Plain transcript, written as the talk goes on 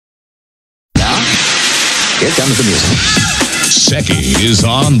Here comes the music. Secchi is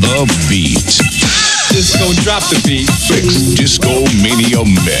on the beat. Disco drop the beat. Fix Discomania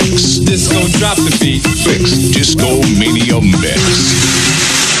mix. Disco drop the beat. Fix Discomania mix.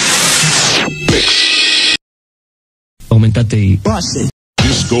 Fix. Aumentate i passi.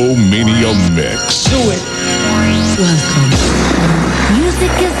 Discomania mix. Do it. Welcome.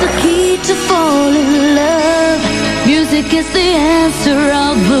 Music is the key to fall in love. Music is the answer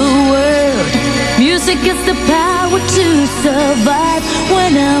of the world. Music is the power to survive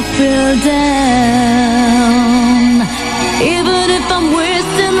when I feel down. Even if I'm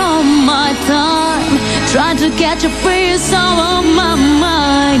wasting all my time trying to catch a phrase out of my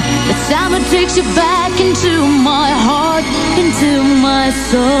mind, it's time it takes you back into my heart, into my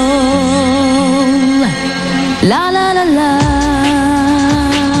soul. La la la la,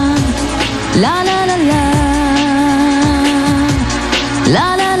 la la la la,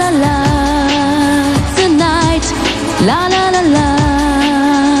 la la la la. Tonight, la la la la.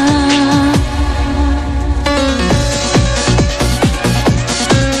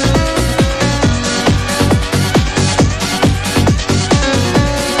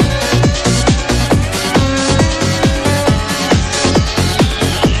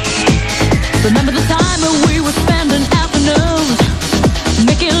 Remember the time when we were spending afternoons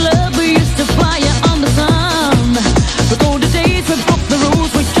making love, we used to fire on the sun. Recall the days we broke the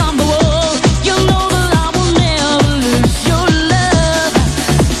rules, we climbed the walls. You know that I will never lose your love.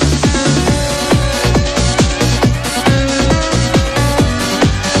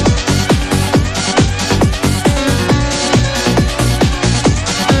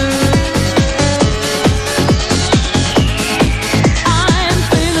 I'm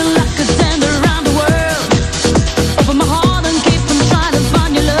feeling like a stand around the world. Open my heart and keep on trying to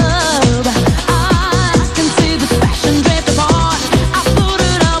find your love. I can see this passion drift apart. I thought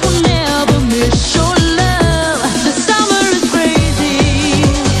that I would never miss your love. The summer is crazy.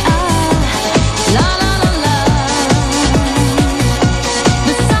 La la la la.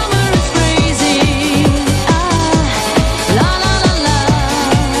 The summer is crazy. La la la la.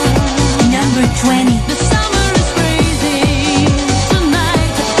 Number 20. The summer is crazy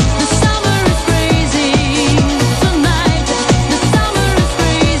tonight. The summer is crazy tonight. The summer is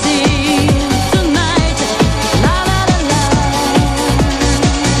crazy tonight. La la la la.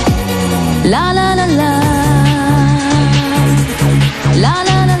 La la la la. La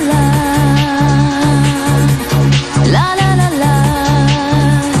la la la. La la la la.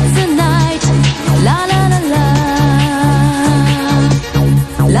 Tonight. La la la la.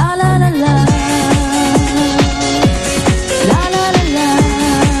 La la la la. La la la la.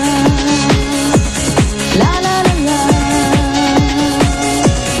 La la la la.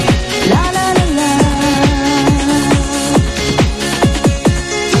 La la la la.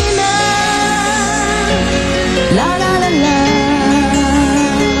 Tonight. La la la la.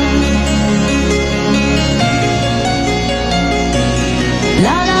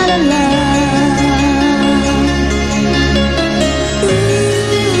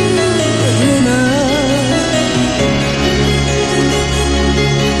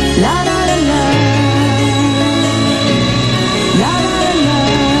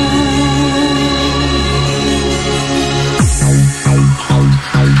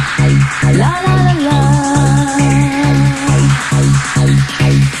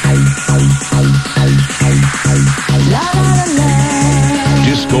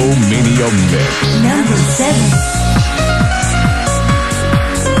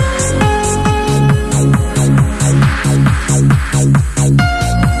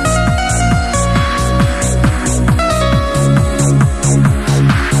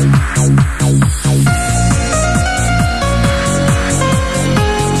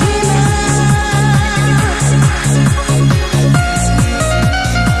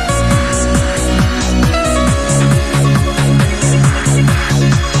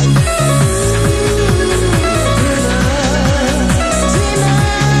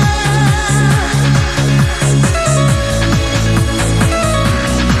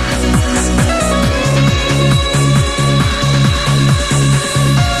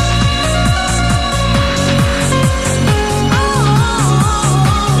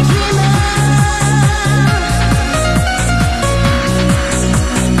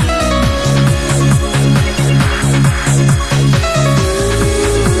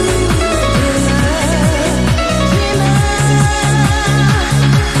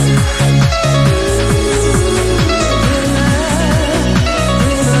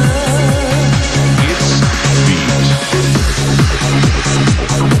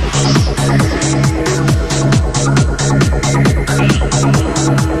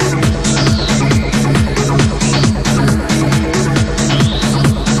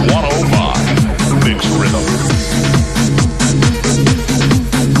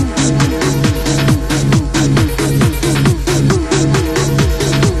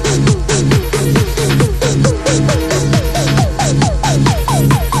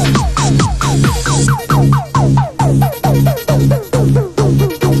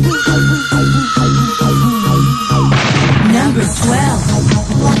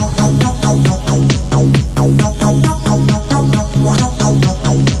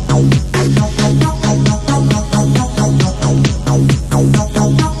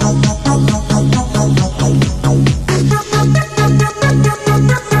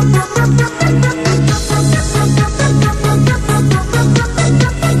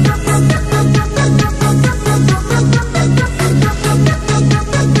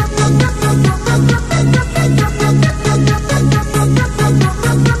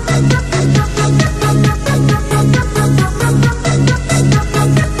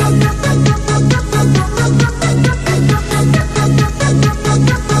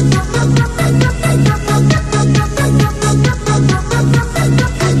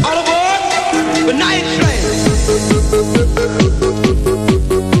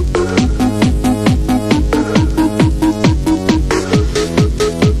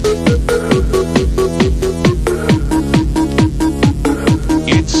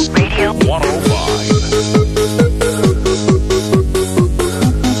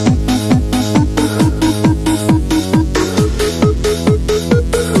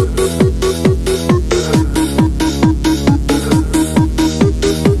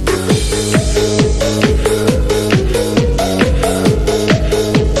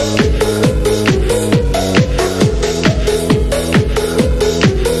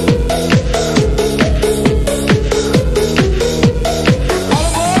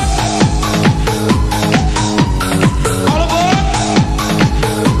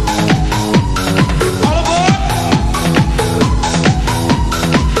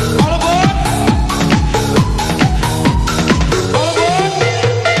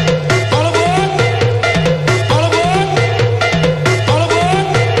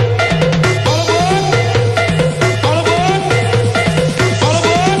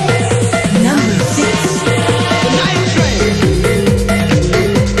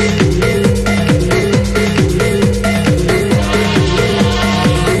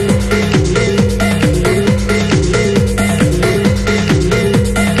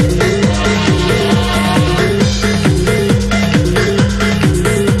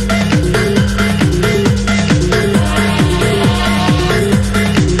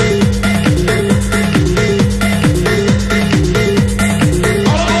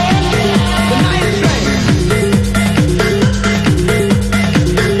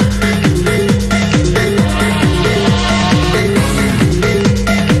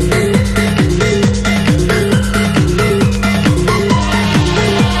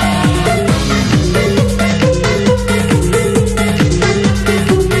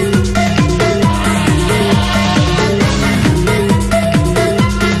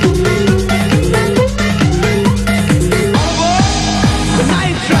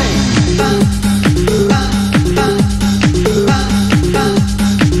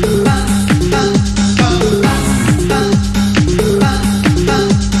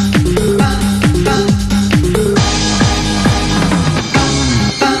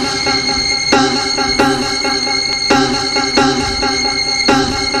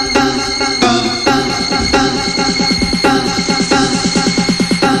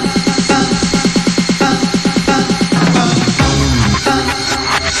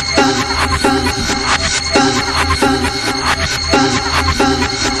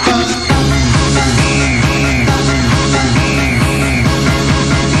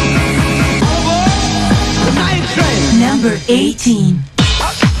 18.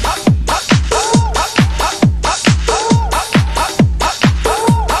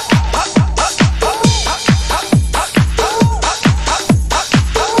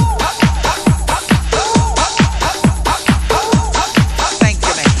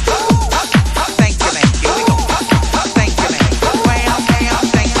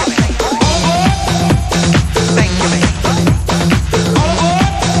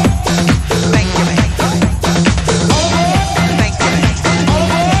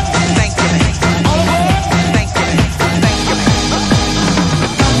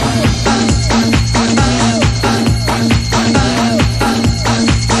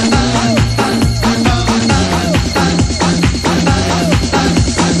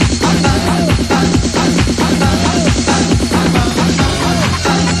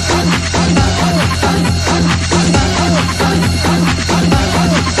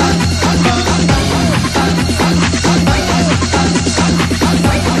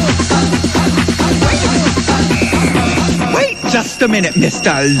 Just a minute,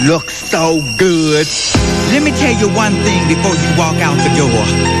 mister. Looks so good. Let me tell you one thing before you walk out the door.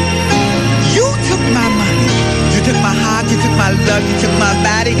 You took my money. You took my heart, you took my love, you took my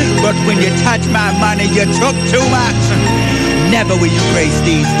body. But when you touch my money, you took too much. Never will you grace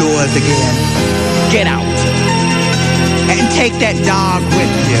these doors again. Get out. And take that dog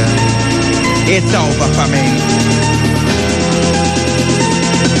with you. It's over for me.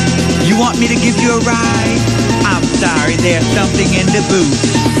 You want me to give you a ride? I'm sorry, there's something in the boot.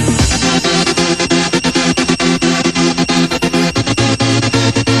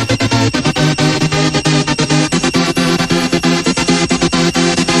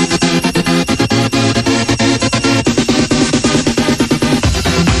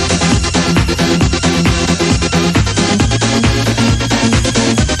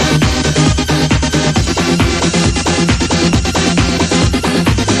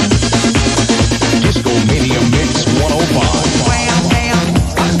 Discomania Mix 105.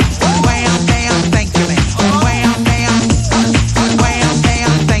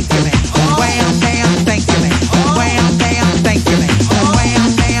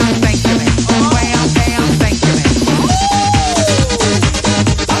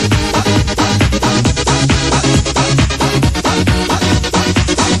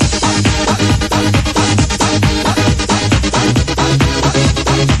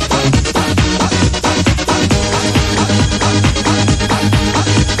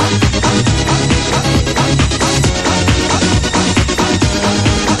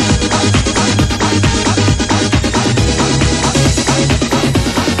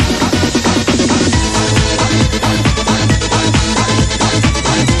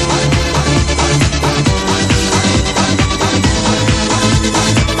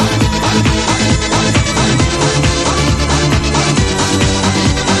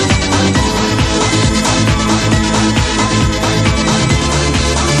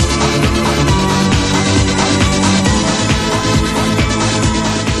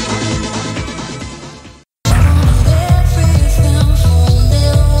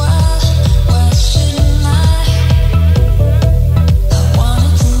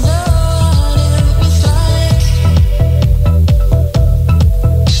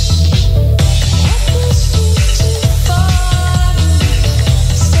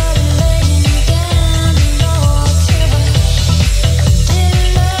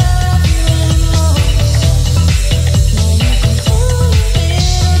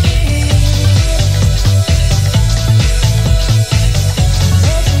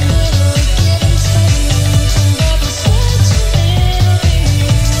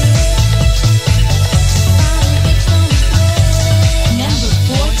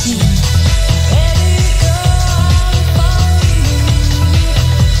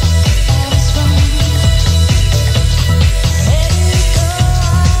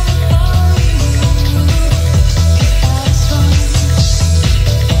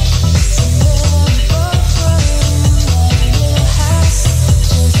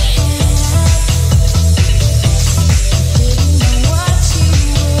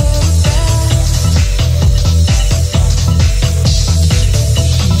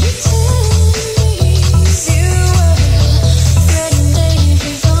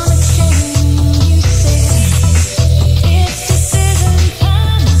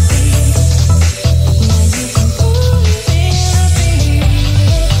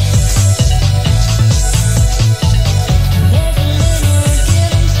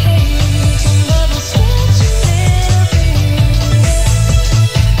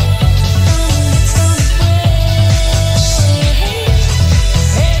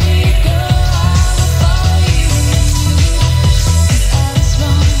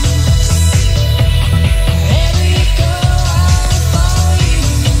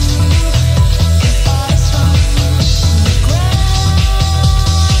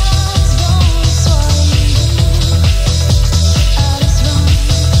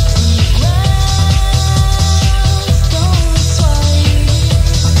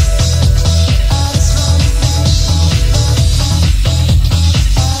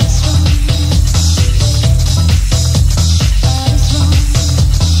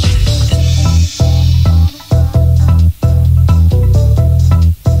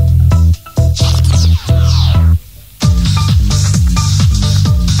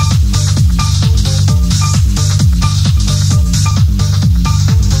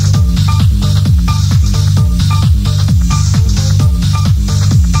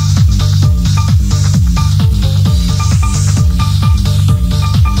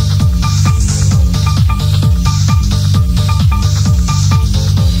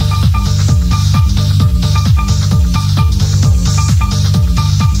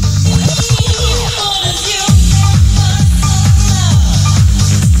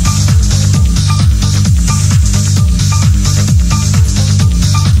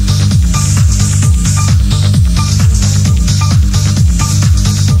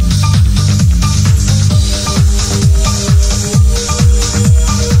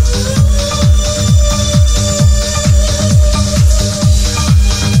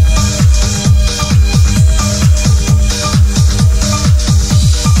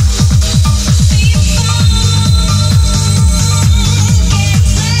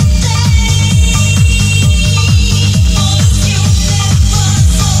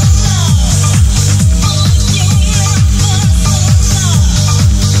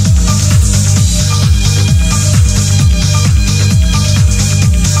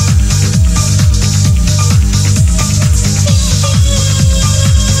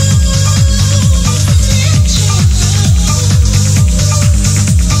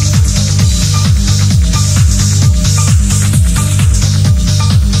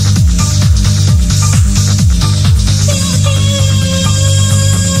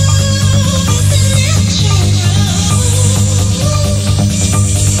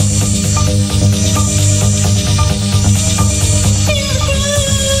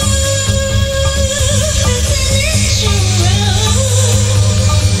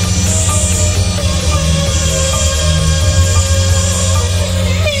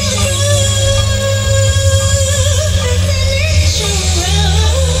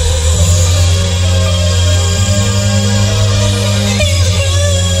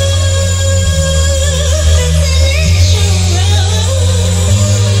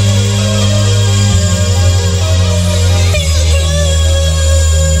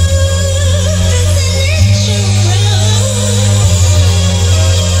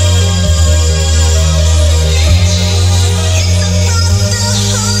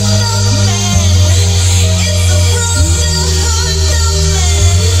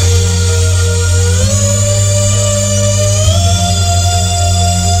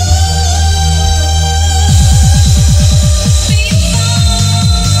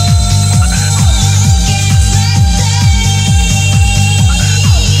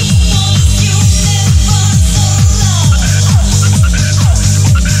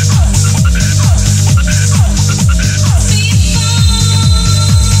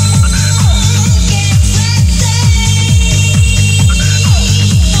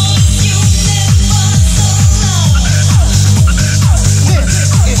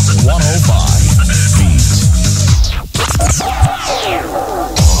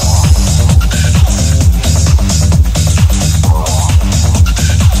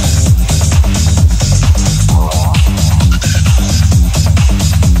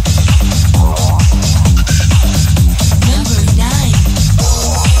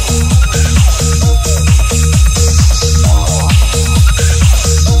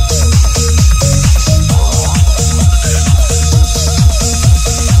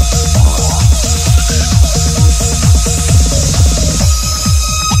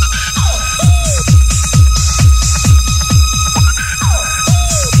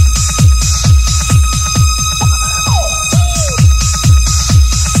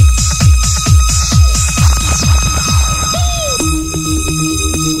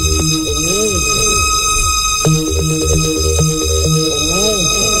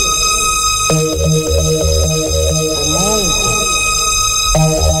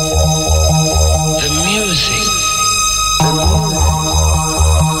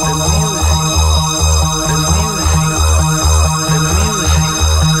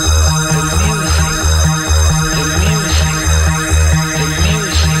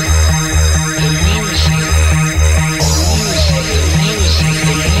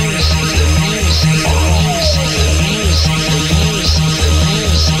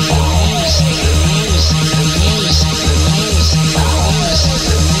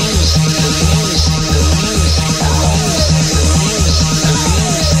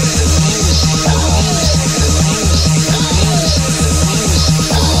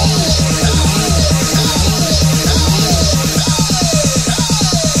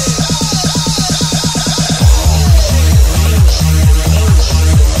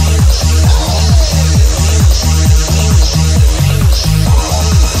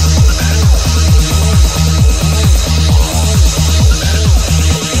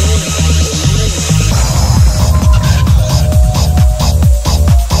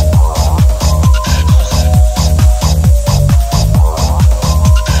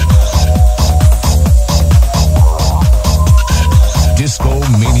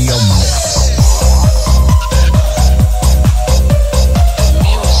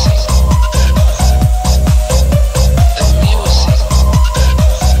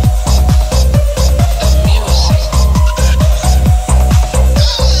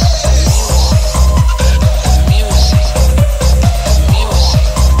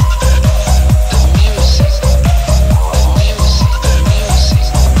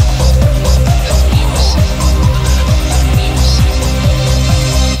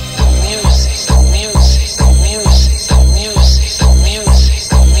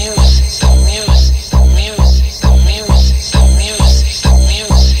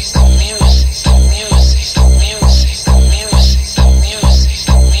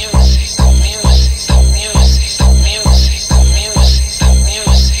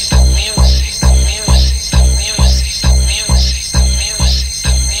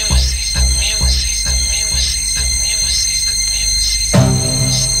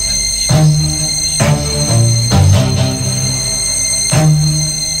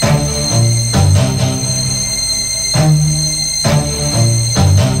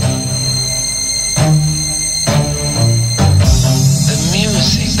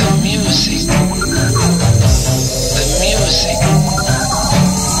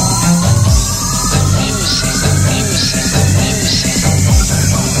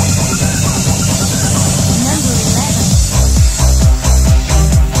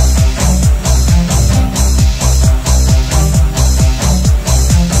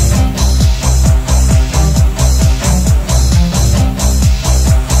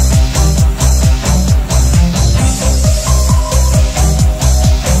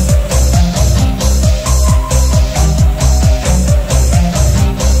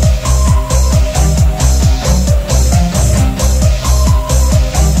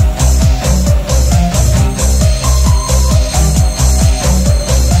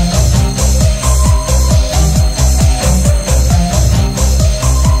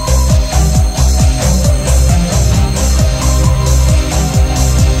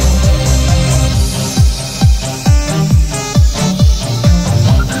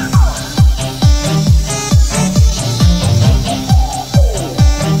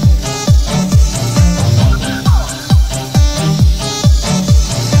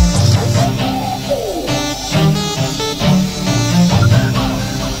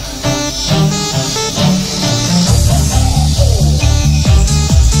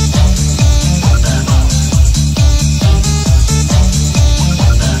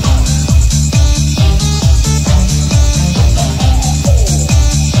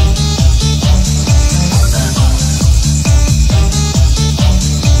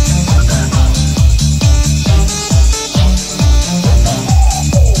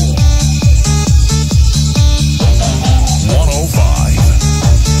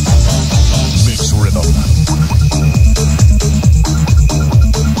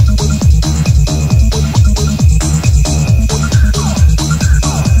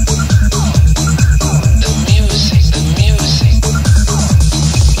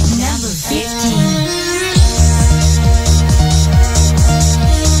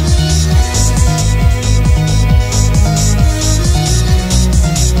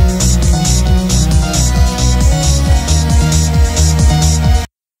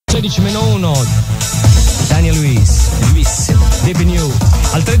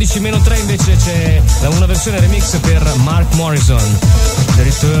 Al 13-3 invece c'è una versione remix per Mark Morrison, The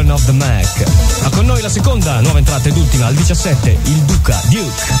Return of the Mack. Ma con noi la seconda nuova entrata ed ultima, al 17, il Duke,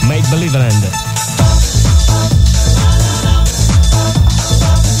 Made Believeland.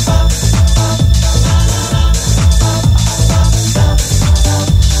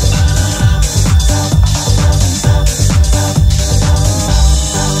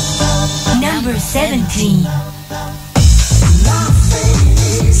 Number 17.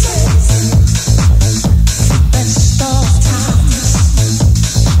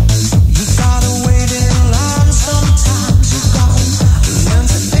 Sometimes you gotta learn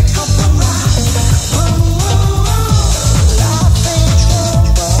to pick up the right.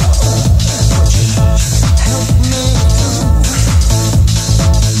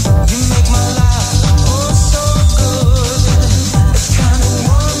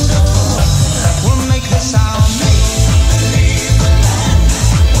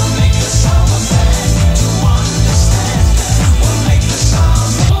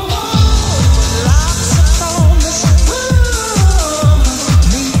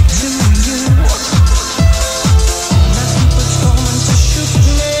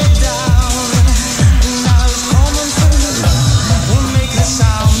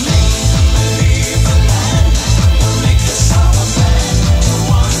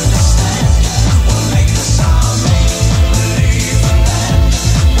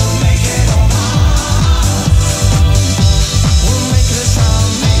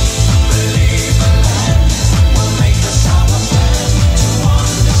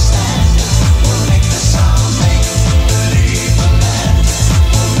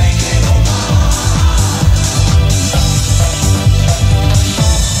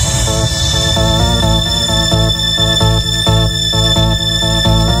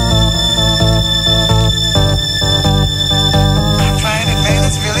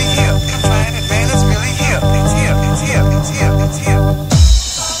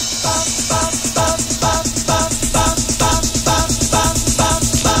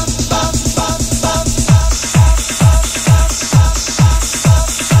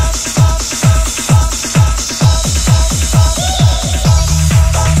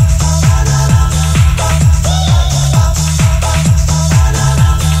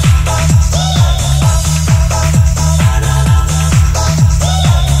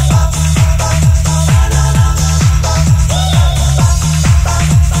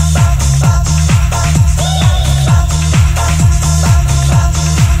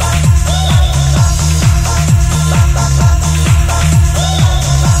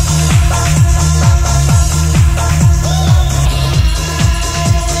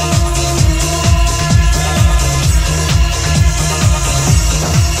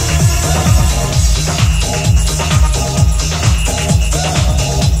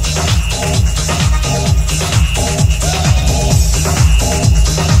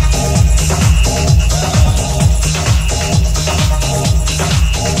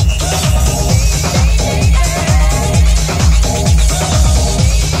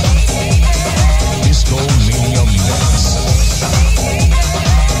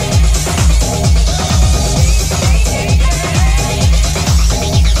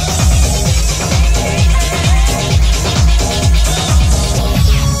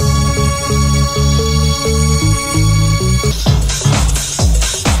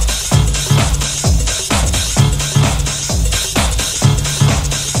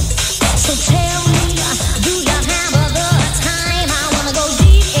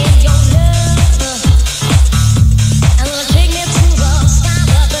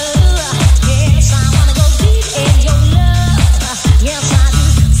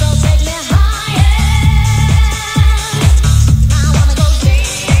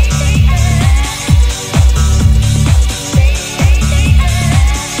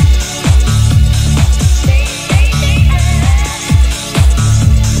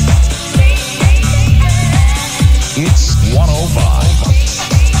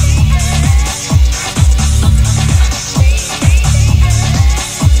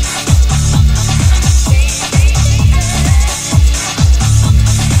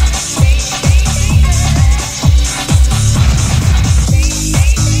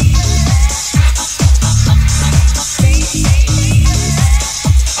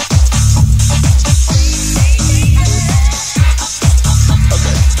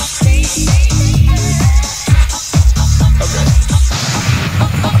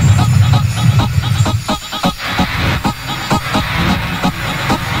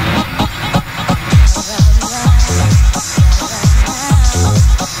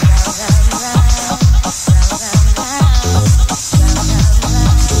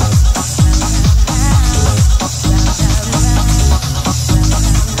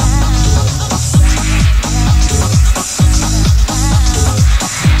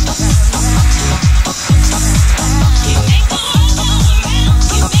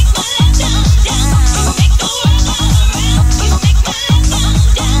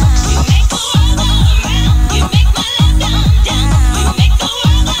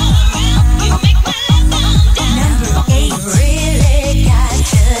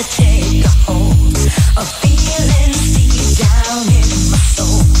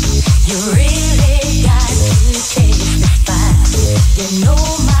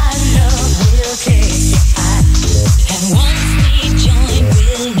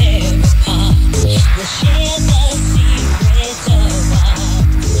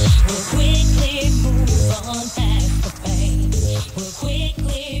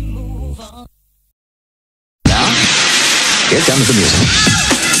 Sound of the music.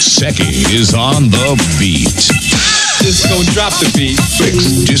 Secchi is on the beat. Disco drop the beat.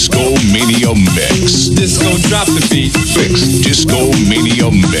 Fix Discomania Mix. Disco drop the beat. Fix Discomania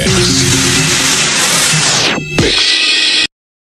Mix. Fix.